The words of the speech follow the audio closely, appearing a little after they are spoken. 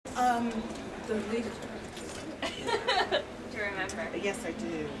The leadership. Do you remember? Yes, I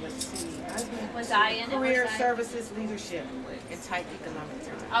do. Let's see. Was I in it? Career Was I? Services Leadership in Tight Economic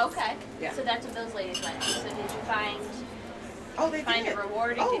Times. Okay. Yeah. So that's what those ladies went to. So did you find They find did. it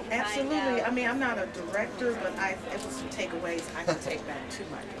rewarding? Oh, Did you absolutely. Find out? I mean, I'm not a director, but it was some takeaways I can take back to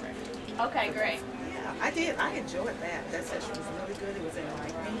my director. Okay, great. Yeah, I did. I enjoyed that. That session was really good. It was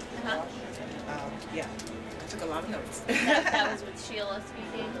enlightening. Uh-huh. Yeah, I took a lot of notes. That was with Sheila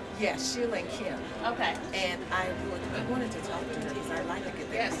speaking? Yeah, Sheila and Kim. Okay. And I wanted to talk to her because I'd like to get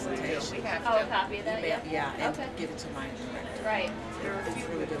that presentation. We have Oh, a copy of that? Yeah, and Okay. give it to my director. Right. It's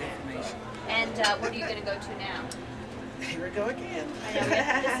really good information. And what are you going to go to now? Here we go again. I know,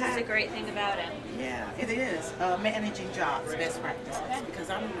 this is a great thing about it. Yeah, it is. Managing jobs, best practices, because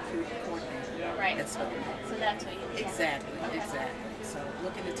I'm a recruiting coordinator. Right. That's what So that's what you need. Exactly, Okay. exactly. So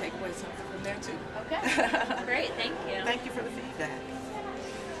looking to take away something from there too. Okay. Great, thank you. Thank you for the feedback.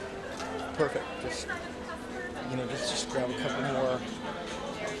 Perfect. Just grab a couple more.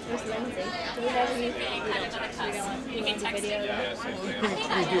 Where's Lindsay? Do we have anything? You can text video?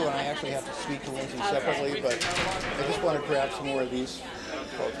 We do, and I actually have to speak to Lindsay separately, but I just want to grab some more of these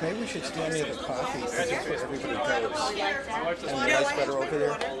folks. Maybe we should stand near the coffee, because that's where everybody goes. And the lights better over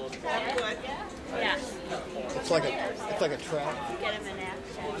there. Yeah. It's like a trap. Get him in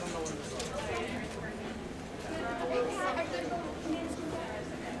action.